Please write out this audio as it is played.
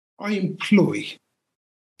I employ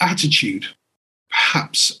attitude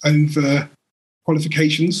perhaps over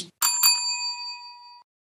qualifications.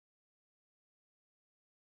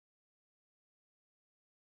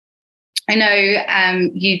 I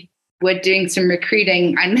know you were doing some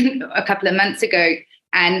recruiting a couple of months ago,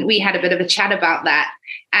 and we had a bit of a chat about that.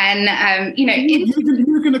 And you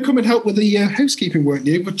were going to come and help with the housekeeping, weren't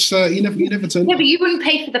you? But you never turned. Yeah, but you wouldn't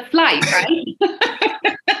pay for the flight, right?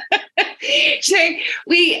 So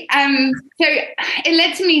it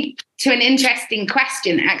led me to an interesting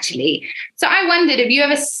question, actually. So I wondered, have you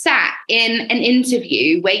ever sat in an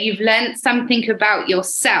interview where you've learned something about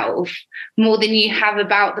yourself more than you have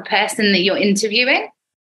about the person that you're interviewing?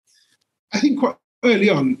 I think quite early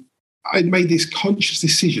on, I made this conscious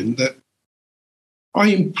decision that I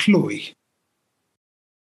employ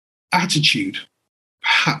attitude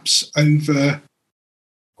perhaps over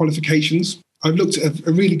qualifications. I've looked at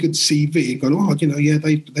a really good CV and gone,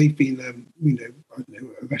 they've been,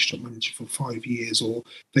 a restaurant manager for 5 years, or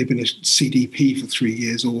they've been a CDP for 3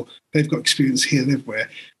 years, or they've got experience here and everywhere.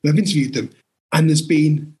 And I've interviewed them, and there's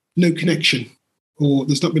been no connection, or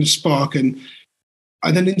there's not been a spark. And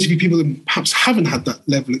I then interview people that perhaps haven't had that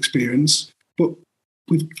level of experience, but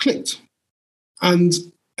we've clicked. And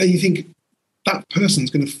you think that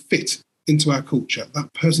person's going to fit into our culture.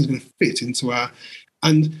 That person's going to fit into our...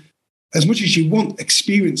 And as much as you want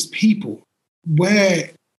experienced people, where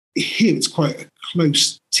here it's quite a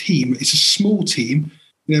close team, it's a small team.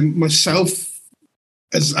 Myself,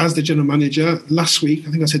 as the general manager, last week,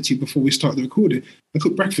 I think I said to you before we started the recording, I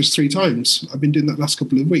cooked breakfast 3 times. I've been doing that last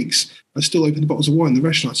couple of weeks. I still open the bottles of wine in the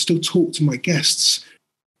restaurant. I still talk to my guests.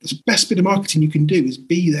 The best bit of marketing you can do is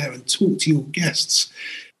be there and talk to your guests.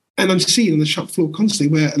 And I'm seeing on the shop floor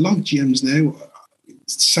constantly where a lot of GMs now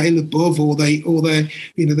sail above, or they're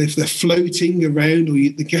floating around, or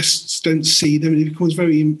the guests don't see them, and it becomes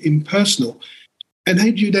very impersonal. And how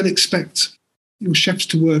do you then expect your chefs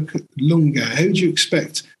to work longer? How do you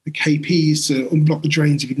expect the KPs to unblock the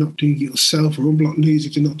drains if you're not doing it yourself, or unblock loos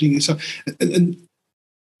if you're not doing it yourself? And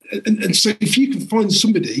so if you can find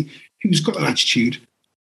somebody who's got that attitude,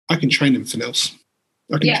 I can train them for else.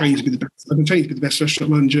 I can train you to be the best. I can train you to be the best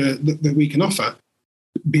restaurant manager that we can offer,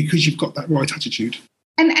 because you've got that right attitude.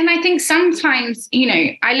 And I think sometimes,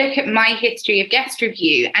 I look at my history of guest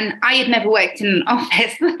review, and I had never worked in an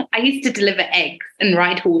office. I used to deliver eggs and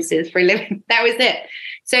ride horses for a living. That was it.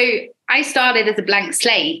 So I started as a blank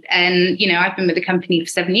slate, and, I've been with the company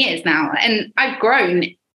for 7 years now, and I've grown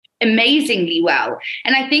amazingly well.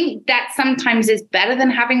 And I think that sometimes is better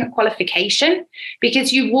than having a qualification,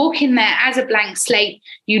 because you walk in there as a blank slate,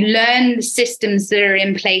 you learn the systems that are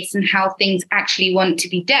in place and how things actually want to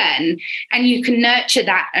be done, and you can nurture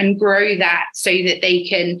that and grow that so that they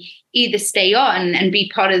can either stay on and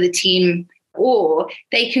be part of the team, or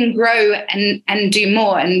they can grow and do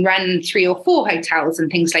more and run 3 or 4 hotels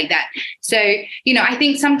and things like that. So, I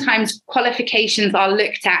think sometimes qualifications are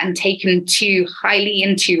looked at and taken too highly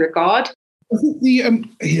into regard. I think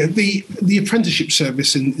the apprenticeship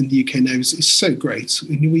service in the UK now is so great.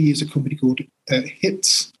 We use a company called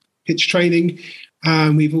Hitch Training,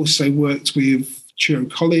 and we've also worked with Truro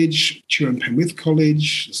College, Truro and Penwith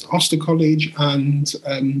College, Ulster College, and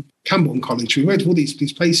Camborne College. We went to all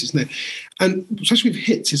these places now. And especially with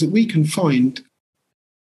HITS is that we can find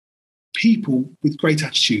people with great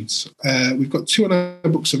attitudes. We've got 2 on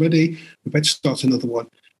our books already. We're about to start another one.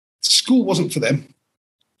 School wasn't for them,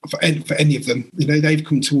 for any of them. They've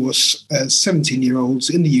come to us as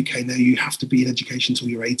 17-year-olds. In the UK now, you have to be in education until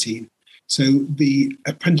you're 18. So the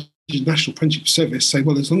National Apprenticeship Service say,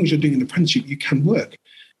 well, as long as you're doing an apprenticeship, you can work.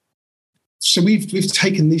 So we've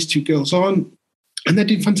taken these 2 girls on, and they're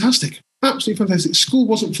doing fantastic, absolutely fantastic. School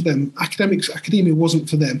wasn't for them. Academia wasn't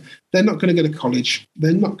for them. They're not going to go to college.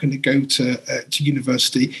 They're not going to go to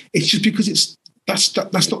university. It's just because that's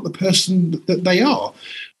not the person that they are.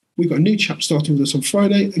 We've got a new chap starting with us on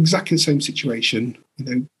Friday, exactly the same situation.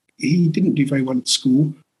 He didn't do very well at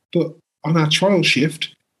school, but on our trial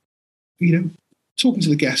shift, talking to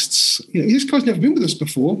the guests, this guy's never been with us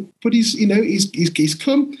before, but he's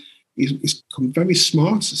come very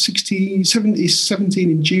smart. 17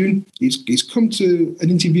 in June. He's come to an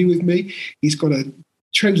interview with me. He's got a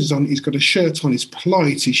trousers on. He's got a shirt on. He's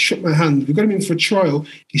polite. He's shook my hand. We've got him in for a trial.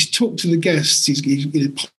 He's talked to the guests. He's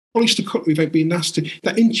polished the cutlery without being nasty.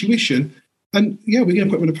 That intuition. And we're going to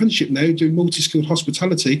put him on an apprenticeship now, doing multi-skilled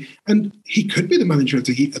hospitality, and he could be the manager of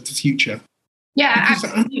the future. Yeah,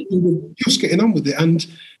 absolutely. We're just getting on with it. And,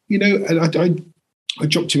 I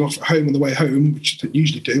dropped him off at home on the way home, which I don't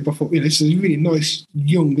usually do, but I thought, this is a really nice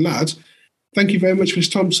young lad. Thank you very much, Miss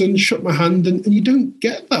Thompson. Shook my hand. And you don't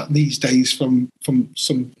get that these days from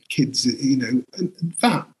some kids, and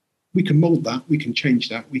that we can mold that, we can change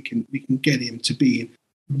that, we can get him to be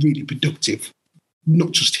really productive,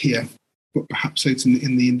 not just here, but perhaps out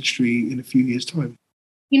in the industry in a few years' time.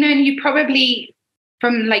 And you probably,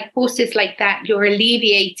 from like courses like that, you're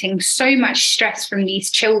alleviating so much stress from these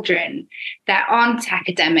children that aren't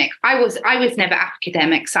academic. I was never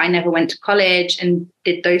academic, so I never went to college and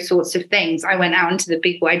did those sorts of things. I went out into the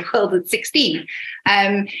big wide world at 16.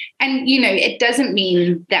 And, it doesn't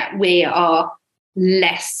mean that we are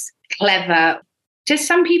less clever. Just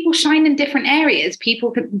some people shine in different areas.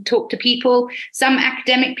 People can talk to people. Some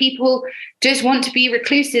academic people just want to be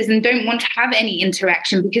recluses and don't want to have any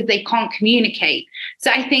interaction because they can't communicate.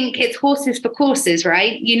 So I think it's horses for courses,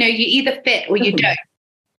 right? You either fit or you don't.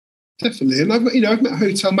 Definitely. And I've met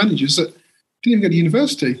hotel managers that didn't even go to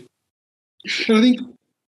university. And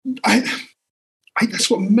I think that's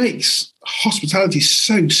what makes hospitality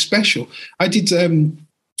so special. I did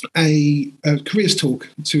a careers talk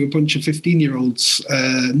to a bunch of 15-year-olds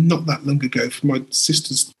not that long ago from my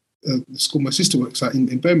sister's the school my sister works at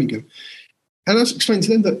in Birmingham. And I was explaining to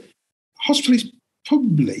them that hospitality is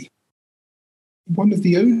probably one of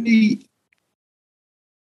the only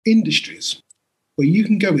industries where you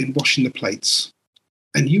can go in washing the plates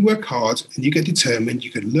and you work hard and you get determined, you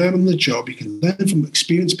can learn on the job, you can learn from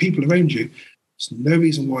experienced people around you. There's no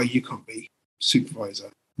reason why you can't be supervisor,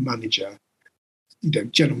 manager,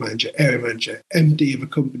 general manager, area manager, MD of a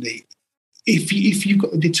company, if you've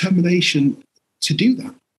got the determination to do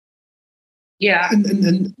that. Yeah.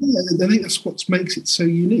 And I think that's what makes it so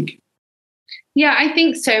unique. Yeah, I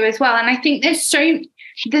think so as well. And I think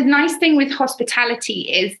the nice thing with hospitality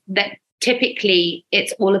is that typically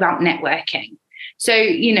it's all about networking. So,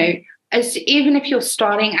 even if you're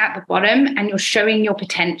starting at the bottom and you're showing your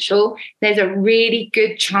potential, there's a really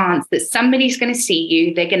good chance that somebody's going to see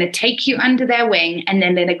you, they're going to take you under their wing, and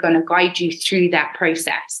then they're going to guide you through that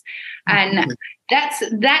process. And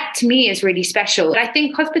that to me is really special. I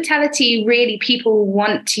think hospitality, really, people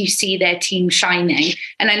want to see their team shining.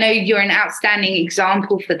 And I know you're an outstanding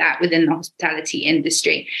example for that within the hospitality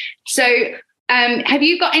industry. So have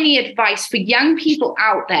you got any advice for young people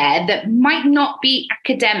out there that might not be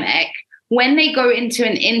academic when they go into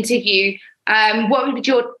an interview? What would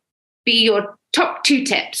be your top 2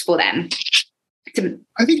 tips for them?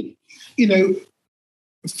 I think,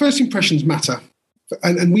 first impressions matter.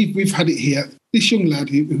 And we've had it here. This young lad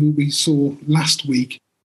who we saw last week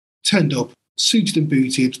turned up, suited and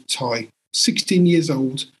booted, tie, 16 years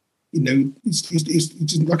old.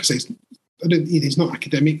 It's like I say, he's not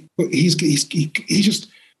academic, but he just,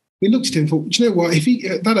 we looked at him and thought, do you know what? If he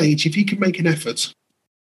at that age, if he can make an effort,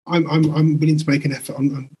 I'm willing to make an effort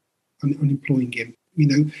on employing him.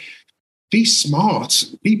 Be smart,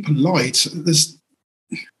 be polite.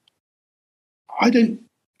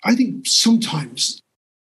 I think sometimes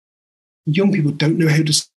young people don't know how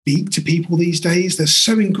to speak to people these days. They're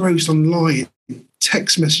so engrossed online,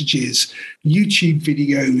 text messages, YouTube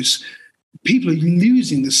videos. People are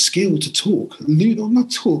losing the skill to talk,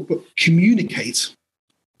 not talk, but communicate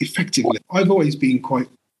effectively. I've always been quite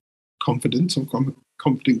confident. I'm a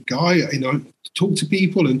confident guy. I talk to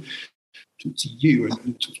people and talk to you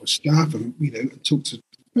and talk to my staff and, and talk to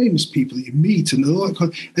famous people that you meet and all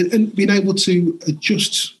that and being able to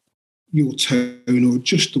adjust your tone or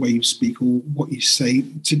adjust the way you speak or what you say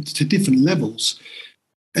to different levels.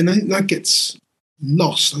 And I think that gets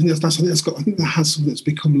lost. I think that has something that's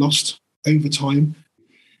become lost over time.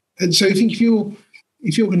 And so I think if you're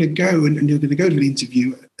going to go and you're going to go to an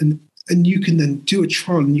interview and you can then do a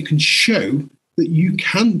trial and you can show that you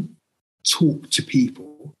can talk to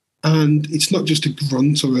people and it's not just a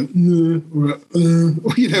grunt or and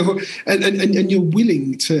you're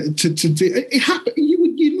willing to do it.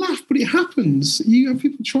 You laugh, but it happens. You have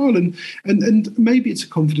people trial and maybe it's a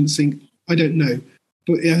confidence thing. I don't know.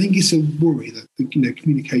 But I think it's a worry that,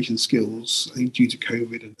 communication skills, I think due to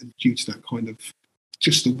COVID and due to that kind of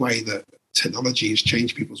just the way that technology has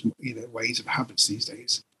changed people's, ways of habits these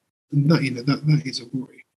days. And that is a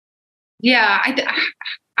worry. Yeah,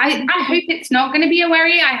 I hope it's not going to be a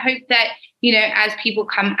worry. I hope that, as people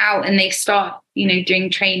come out and they start, doing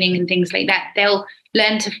training and things like that, they'll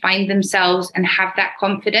learn to find themselves and have that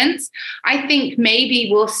confidence. I think maybe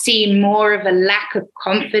we'll see more of a lack of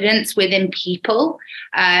confidence within people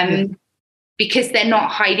because they're not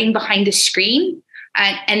hiding behind a screen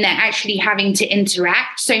and they're actually having to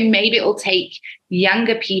interact. So maybe it'll take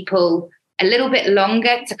younger people a little bit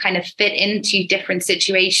longer to kind of fit into different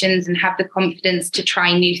situations and have the confidence to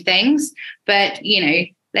try new things. But,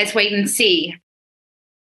 let's wait and see.